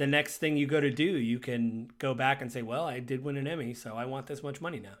 the next thing you go to do, you can go back and say, well, I did win an Emmy, so I want this much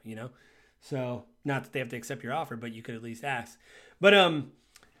money now, So not that they have to accept your offer, but you could at least ask. But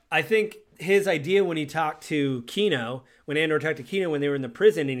I think his idea when he talked to Kino, when Andor talked to Kino when they were in the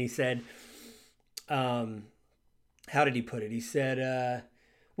prison, and he said, how did he put it? He said,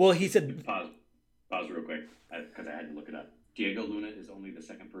 Pause real quick, because I had to look it up. Diego Luna is only the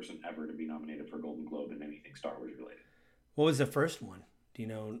second person ever to be nominated for a Golden Globe in anything Star Wars related. What was the first one? Do you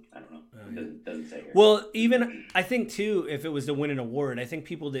know? I don't know. It doesn't say here. Well, even I think too, if it was to win an award, I think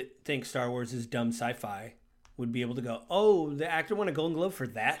people that think Star Wars is dumb sci-fi would be able to go, "Oh, the actor won a Golden Globe for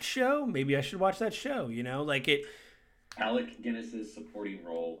that show. Maybe I should watch that show." Alec Guinness's supporting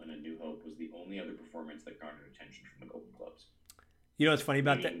role in A New Hope was the only other performance that garnered attention from the Golden Globes. You know what's funny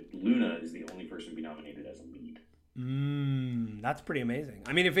about that? Luna is the only person to be nominated as a lead. That's pretty amazing.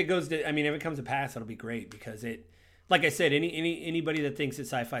 I mean, if it comes to pass, it'll be great because like I said, anybody that thinks that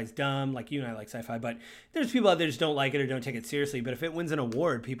sci-fi is dumb, like you and I like sci-fi, but there's people out there that just don't like it or don't take it seriously. But if it wins an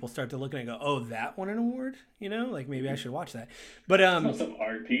award, people start to look at it and go, "Oh, that won an award," like maybe I should watch that. But It's not some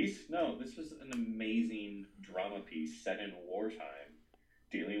art piece. No, this was an amazing drama piece set in wartime,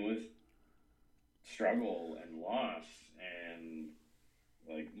 dealing with struggle and loss and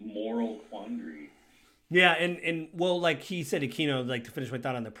like moral quandary. yeah, and well, like he said to Kino, like to finish my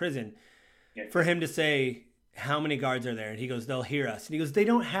thought on the prison, Yeah. for him to say how many guards are there, and he goes, they'll hear us, and he goes, they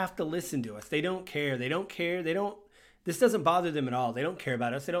don't have to listen to us, they don't care, this doesn't bother them at all, they don't care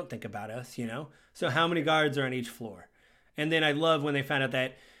about us, they don't think about us, so how many guards are on each floor? And then I love when they found out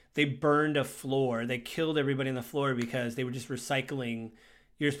that they burned a floor, they killed everybody on the floor because they were just recycling,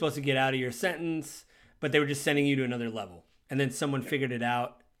 you're supposed to get out of your sentence, but they were just sending you to another level, and then someone figured it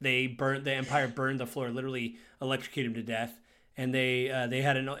out. The Empire burned the floor, literally electrocuted him to death, and they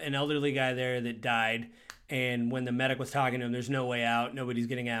had an elderly guy there that died. And when the medic was talking to him, there's no way out. Nobody's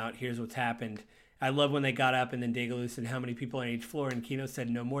getting out. Here's what's happened. I love when they got up and then Degalu said, how many people on each floor? And Kino said,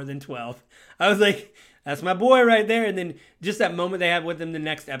 no more than 12. I was like, that's my boy right there. And then just that moment they have with him the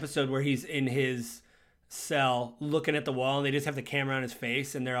next episode where he's in his cell looking at the wall and they just have the camera on his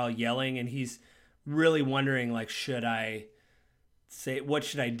face and they're all yelling. And he's really wondering, like, what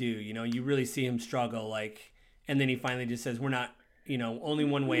should I do? You really see him struggle. Like, and then he finally just says, we're not, only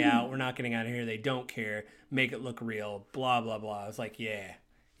one way out. We're not getting out of here. They don't care. Make it look real. Blah, blah, blah. I was like, yeah.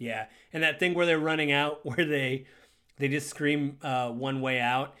 And that thing where they're running out, where they just scream one way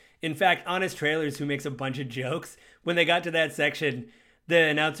out. In fact, Honest Trailers, who makes a bunch of jokes, when they got to that section, the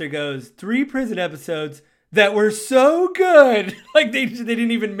announcer goes, 3 prison episodes that were so good. Like they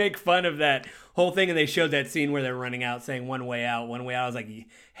didn't even make fun of that whole thing, and they showed that scene where they're running out saying one way out. I was like,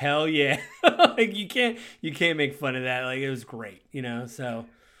 hell yeah. Like you can't make fun of that. Like it was great, so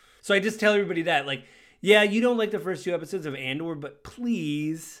I just tell everybody that, like, yeah, you don't like the first 2 episodes of Andor, but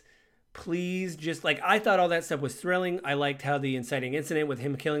please just, like, I thought all that stuff was thrilling. I liked how the inciting incident with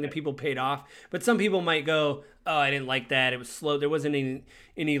him killing the people paid off, but some people might go, oh, I didn't like that, it was slow, there wasn't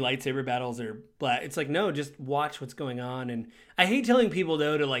any lightsaber battles or blah. It's like, no, just watch what's going on. And I hate telling people,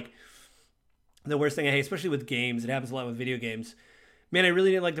 though, to, like, the worst thing I hate, especially with games, it happens a lot with video games, man, I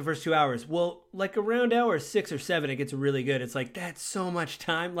really didn't like the first 2 hours. Well, like around hour 6 or 7, it gets really good. It's like, that's so much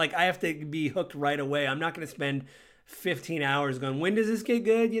time. Like, I have to be hooked right away. I'm not going to spend 15 hours going, when does this get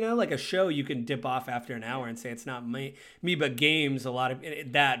good? Like a show, you can dip off after an hour and say it's not me. But games, a lot of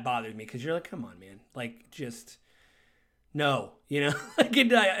that bothered me because you're like, come on, man. Like, just no, like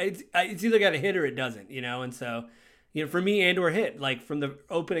it's either got to hit or it doesn't, and so, for me, Andor hit. Like, from the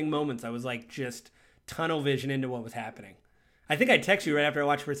opening moments, I was like, just tunnel vision into what was happening. I think I texted you right after I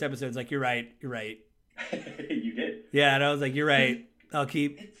watched the first episode. It's like, you're right. You did. Yeah, and I was like, you're right. I'll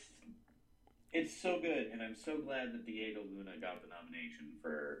keep. It's so good, and I'm so glad that Diego Luna got the nomination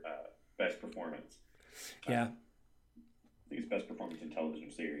for Best Performance. Yeah. I think it's Best Performance in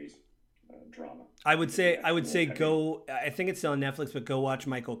Television Series, Drama. I would say go, I think it's still on Netflix, but go watch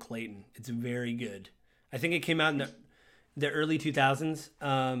Michael Clayton. It's very good. I think it came out in the early 2000s,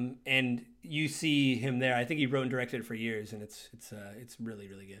 and you see him there. I think he wrote and directed it for years, and it's really,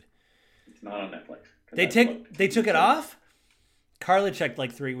 really good. It's not on Netflix. They took it off? Carla checked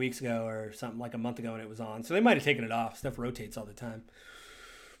like 3 weeks ago or something, like a month ago, and it was on. So they might have taken it off. Stuff rotates all the time.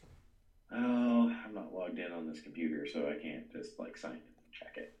 Oh, I'm not logged in on this computer, so I can't just like sign in and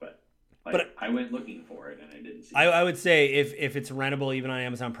check it. But I went looking for it and I didn't see it. I would say if it's rentable even on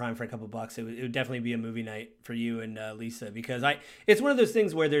Amazon Prime for a couple bucks, it would definitely be a movie night for you and Lisa, because it's one of those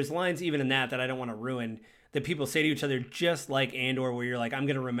things where there's lines even in that I don't want to ruin, that people say to each other, just like Andor, where you're like, I'm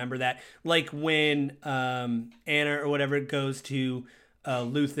going to remember that. Like when Anna or whatever goes to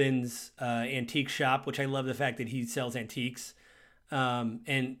Luthen's antique shop, which I love the fact that he sells antiques.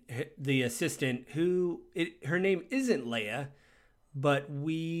 And the assistant, her name isn't Leia, but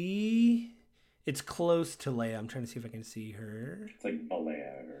it's close to Leia. I'm trying to see if I can see her. It's like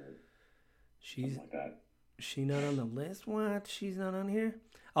Leia or something like that. She not on the list? What? She's not on here?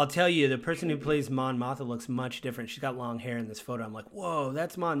 I'll tell you, the person who plays Mon Mothma looks much different. She's got long hair in this photo. I'm like, whoa,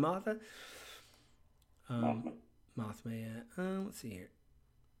 that's Mon Mothma? Mothma, yeah. Let's see here.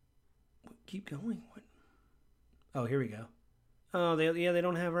 Keep going. What? Oh, here we go. Oh, they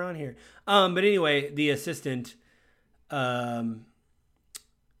don't have her on here. But anyway, the assistant, when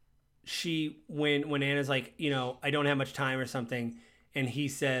Anna's like, I don't have much time or something, and she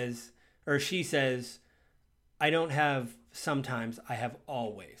says, I don't have sometimes, I have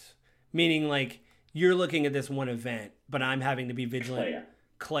always. Meaning, like, you're looking at this one event, but I'm having to be vigilant.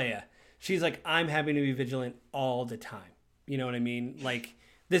 Clea. she's like, I'm having to be vigilant all the time. You know what I mean? Like,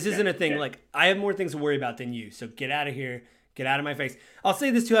 this isn't a thing. Like, I have more things to worry about than you. So get out of here. Get out of my face. I'll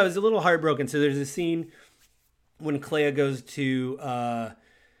say this too. I was a little heartbroken. So there's a scene when Clea goes to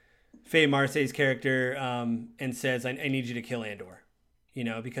Faye Marseille's character and says, I need you to kill Andor, you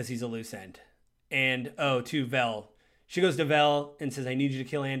know, because he's a loose end. And, to Vel. She goes to Vel and says, I need you to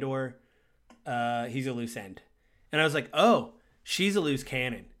kill Andor. He's a loose end. And I was like, oh, she's a loose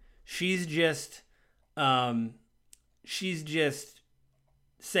cannon. She's just saying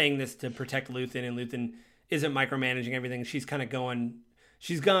this to protect Luthen, and Luthen isn't micromanaging everything. She's kind of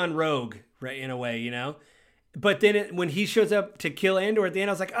gone rogue, right, in a way, you know? But then when he shows up to kill Andor at the end,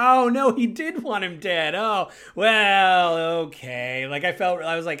 I was like, oh, no, he did want him dead. Oh, well, okay. Like,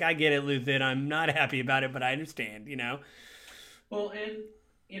 I was like, I get it, Luthen. I'm not happy about it, but I understand, you know? Well, and,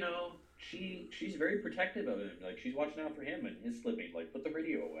 you know, she's very protective of him. Like, she's watching out for him and his slipping. Like, put the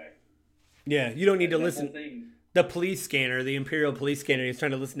radio away. Yeah, you don't need to listen. The police scanner, the Imperial police scanner, he's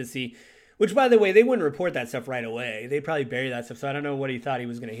trying to listen to see. Which, by the way, they wouldn't report that stuff right away. They'd probably bury that stuff. So I don't know what he thought he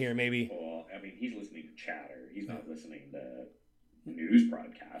was going to hear. Maybe. Well, I mean, he's listening to chatter. He's not listening to news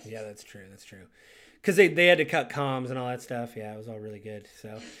broadcasts. Yeah, that's true. That's true. Because they had to cut comms and all that stuff. Yeah, it was all really good.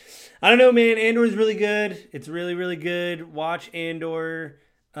 So I don't know, man. Andor is really good. It's really, really good. Watch Andor.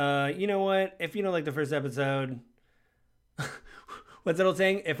 You know what? If you don't like the first episode, what's that old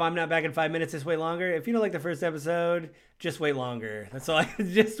saying? If I'm not back in 5 minutes, just wait longer. If you don't like the first episode, just wait longer. That's all.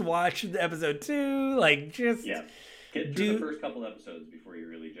 Just watch episode 2. Like, just get through the first couple episodes before you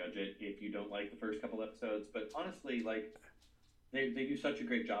really judge it. If you don't like the first couple episodes, but honestly, like they do such a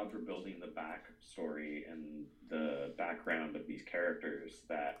great job for building the backstory and the background of these characters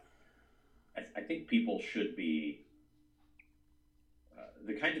that I think people should be.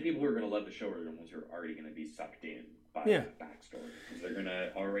 The kinds of people who are going to love the show are the ones who are already going to be sucked in by that backstory, because they're going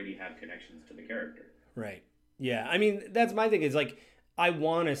to already have connections to the character. Right. Yeah. I mean, that's my thing is, like, I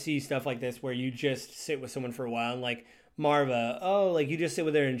want to see stuff like this where you just sit with someone for a while, and like Marva, like you just sit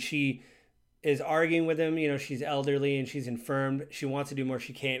with her and she is arguing with him. You know, she's elderly and she's infirmed. She wants to do more.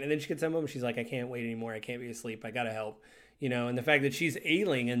 She can't. And then she gets home and she's like, I can't wait anymore. I can't be asleep. I got to help, you know, and the fact that she's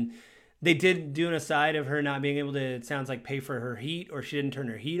ailing, and they did do an aside of her not being able to, it sounds like, pay for her heat, or she didn't turn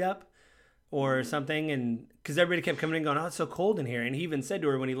her heat up or something. And because everybody kept coming in going, oh, it's so cold in here. And he even said to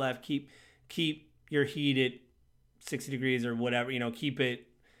her when he left, keep your heat at 60 degrees or whatever, you know, keep it.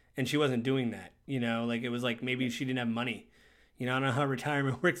 And she wasn't doing that, you know, like it was like maybe she didn't have money. You know, I don't know how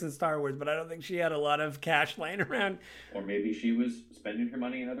retirement works in Star Wars, but I don't think she had a lot of cash lying around. Or maybe she was spending her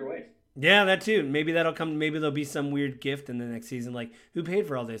money in other ways. Yeah, that too. Maybe that'll come. Maybe there'll be some weird gift in the next season. Like, who paid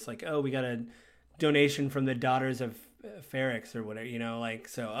for all this? Like, oh, we got a donation from the Daughters of Ferrix or whatever, you know, like,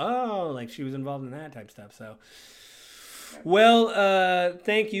 so, like she was involved in that type stuff. So, well,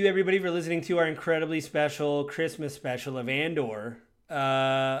 thank you everybody for listening to our incredibly special Christmas special of Andor.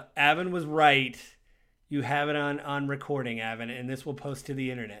 Avin was right. You have it on recording, Avin, and this will post to the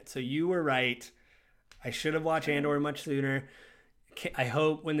internet. So you were right. I should have watched Andor much sooner. I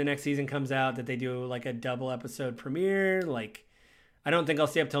hope when the next season comes out that they do like a double episode premiere. Like, I don't think I'll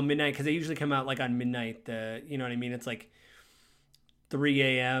stay up till midnight, because they usually come out like on midnight. You know what I mean? It's like 3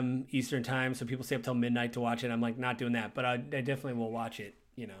 a.m. Eastern time, so people stay up till midnight to watch it. I'm like, not doing that, but I definitely will watch it.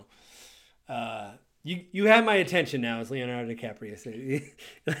 You know, you have my attention now, as Leonardo DiCaprio.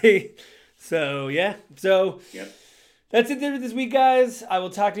 So yeah, Yep. That's it there for this week, guys. I will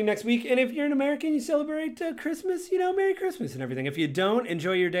talk to you next week. And if you're an American, you celebrate Christmas, you know, Merry Christmas and everything. If you don't,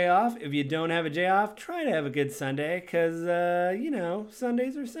 enjoy your day off. If you don't have a day off, try to have a good Sunday, because, you know,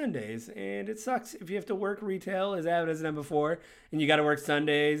 Sundays are Sundays. And it sucks if you have to work retail, as Avin has done before, and you got to work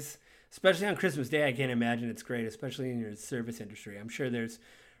Sundays, especially on Christmas Day. I can't imagine it's great, especially in your service industry. I'm sure there's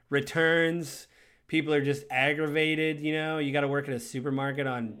returns. People are just aggravated, you know. You got to work at a supermarket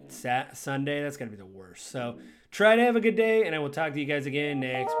on Sunday. That's got to be the worst. So try to have a good day, and I will talk to you guys again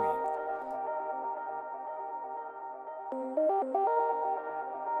next week.